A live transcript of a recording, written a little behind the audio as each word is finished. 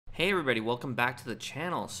Hey everybody, welcome back to the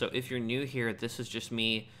channel. So if you're new here, this is just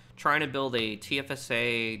me trying to build a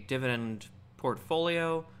TFSA dividend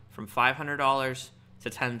portfolio from $500 to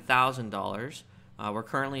 $10,000. We're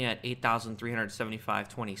currently at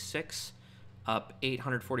 $8,375.26, up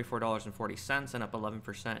 $844.40 and up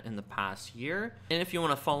 11% in the past year. And if you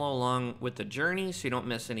want to follow along with the journey so you don't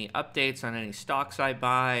miss any updates on any stocks I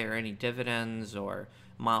buy or any dividends or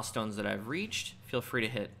milestones that I've reached, feel free to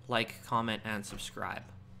hit like, comment, and subscribe.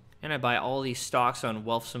 And I buy all these stocks on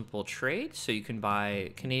Wealthsimple Trade, so you can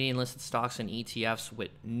buy Canadian listed stocks and ETFs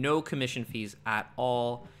with no commission fees at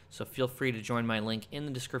all. So feel free to join my link in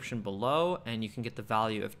the description below, and you can get the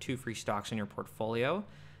value of 2 free stocks in your portfolio.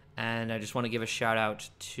 And I just want to give a shout out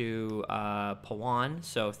to Pawan.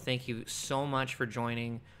 So thank you so much for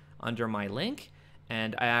joining under my link.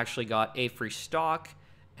 And I actually got a free stock.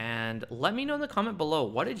 And let me know in the comment below,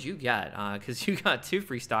 what did you get? Because you got 2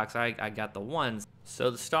 free stocks, I got the ones. So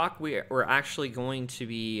the stock we're actually going to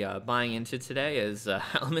be buying into today is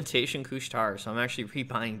Alimentation Couche-tard. So I'm actually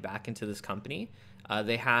re-buying back into this company.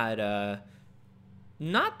 They had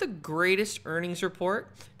not the greatest earnings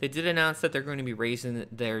report. They did announce that they're going to be raising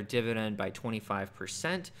their dividend by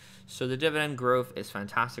 25%. So the dividend growth is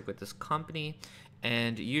fantastic with this company.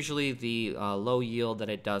 And usually the low yield that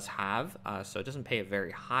it does have, so it doesn't pay a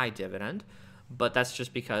very high dividend, but that's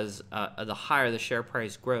just because the higher the share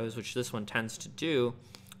price grows, which this one tends to do,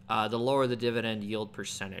 the lower the dividend yield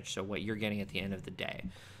percentage, so what you're getting at the end of the day.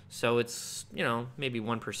 So it's, you know, maybe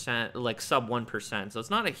 1%, like sub 1%. So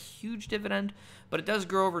it's not a huge dividend, but it does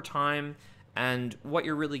grow over time. And what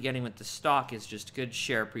you're really getting with the stock is just good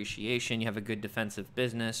share appreciation. You have a good defensive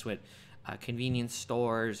business with convenience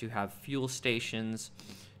stores, you have fuel stations.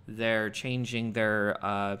 They're changing their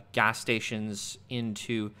gas stations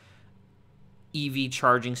into EV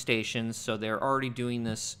charging stations, so they're already doing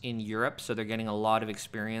this in Europe, so they're getting a lot of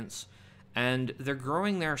experience, and they're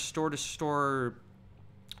growing their store-to-store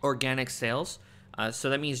organic sales. So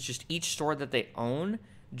that means just each store that they own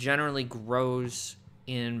generally grows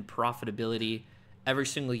in profitability every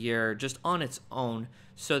single year just on its own.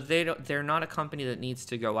 So they're not a company that needs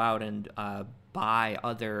to go out and buy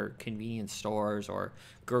other convenience stores or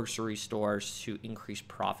grocery stores to increase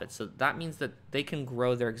profits. So that means that they can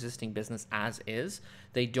grow their existing business as is.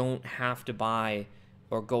 They don't have to buy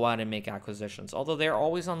or go out and make acquisitions, although they're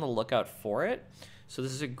always on the lookout for it. So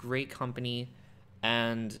this is a great company,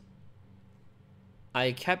 and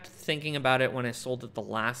I kept thinking about it when I sold it the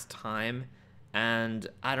last time, and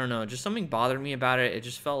I don't know, just something bothered me about it. It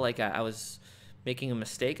just felt like I was making a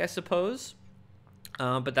mistake, I suppose,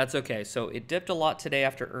 but that's okay. So it dipped a lot today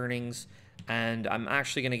after earnings, and I'm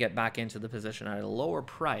actually going to get back into the position at a lower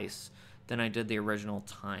price than I did the original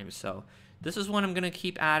time. So this is one I'm going to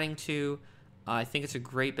keep adding to. I think it's a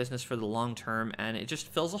great business for the long term, and it just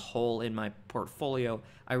fills a hole in my portfolio.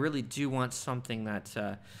 I really do want something that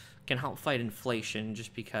can help fight inflation,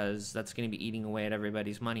 just because that's going to be eating away at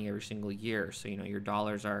everybody's money every single year. So, you know, your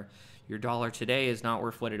dollar today is not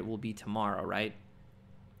worth what it will be tomorrow, right?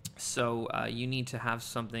 So you need to have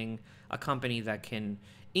something, a company that can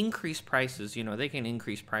increase prices. You know, they can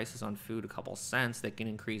increase prices on food a couple cents. They can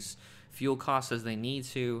increase fuel costs as they need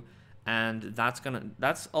to, and that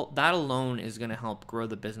alone is gonna help grow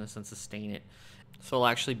the business and sustain it. So I'll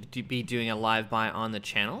actually be doing a live buy on the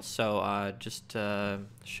channel. So just to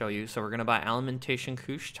show you, so we're gonna buy Alimentation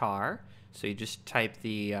Couche-tard. So you just type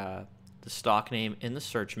the stock name in the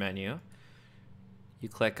search menu. You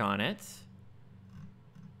click on it,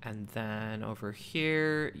 and then over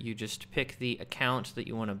here you just pick the account that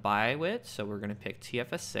you want to buy with. So we're gonna pick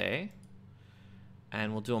TFSA,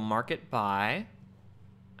 and we'll do a market buy,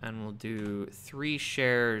 and we'll do 3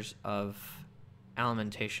 shares of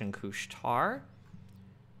Alimentation Couche-tard.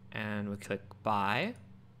 And we click buy.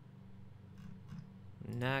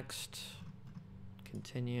 Next,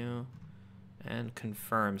 continue, and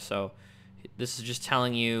confirm. So this is just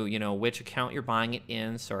telling you, you know, which account you're buying it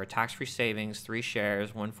in. So our tax-free savings, 3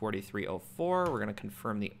 shares, 143.04. We're going to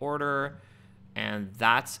confirm the order, and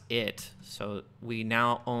that's it. So we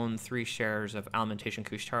now own 3 shares of Alimentation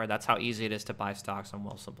Couche-tard. That's how easy it is to buy stocks on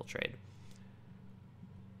Wealthsimple Trade.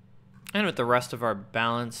 And with the rest of our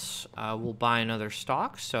balance, we'll buy another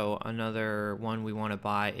stock. So another one we want to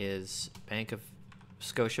buy is Bank of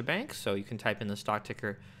Scotiabank. So you can type in the stock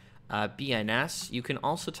ticker BNS. You can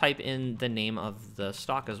also type in the name of the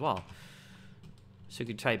stock as well. So you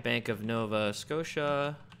can type Bank of Nova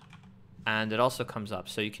Scotia, and it also comes up.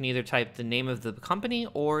 So you can either type the name of the company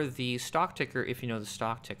or the stock ticker if you know the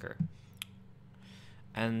stock ticker.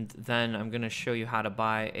 And then I'm going to show you how to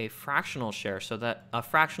buy a fractional share. So that a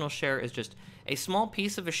fractional share is just a small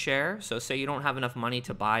piece of a share. So say you don't have enough money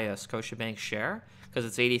to buy a Scotiabank share because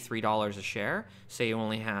it's $83 a share. Say you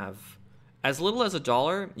only have as little as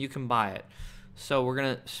 $1, you can buy it. So we're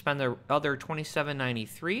going to spend the other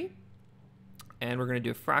 $27.93, and we're going to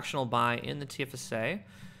do a fractional buy in the TFSA,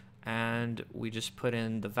 and we just put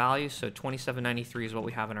in the value. So $27.93 is what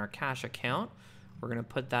we have in our cash account. We're going to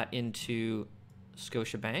put that into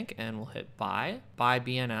Scotiabank, and we'll hit buy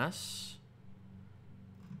BNS.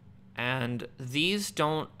 And these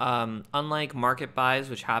don't, unlike market buys,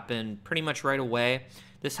 which happen pretty much right away,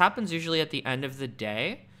 this happens usually at the end of the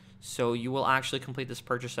day. So you will actually complete this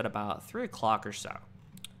purchase at about 3 o'clock or so.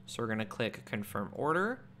 So we're going to click confirm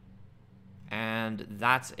order, and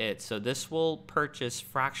that's it. So this will purchase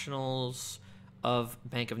fractionals of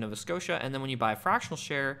Bank of Nova Scotia, and then when you buy a fractional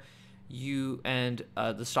share,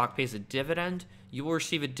 the stock pays a dividend, you will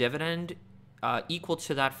receive a dividend equal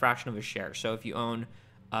to that fraction of a share. So if you own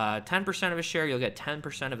 10% of a share, you'll get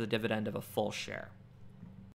 10% of the dividend of a full share.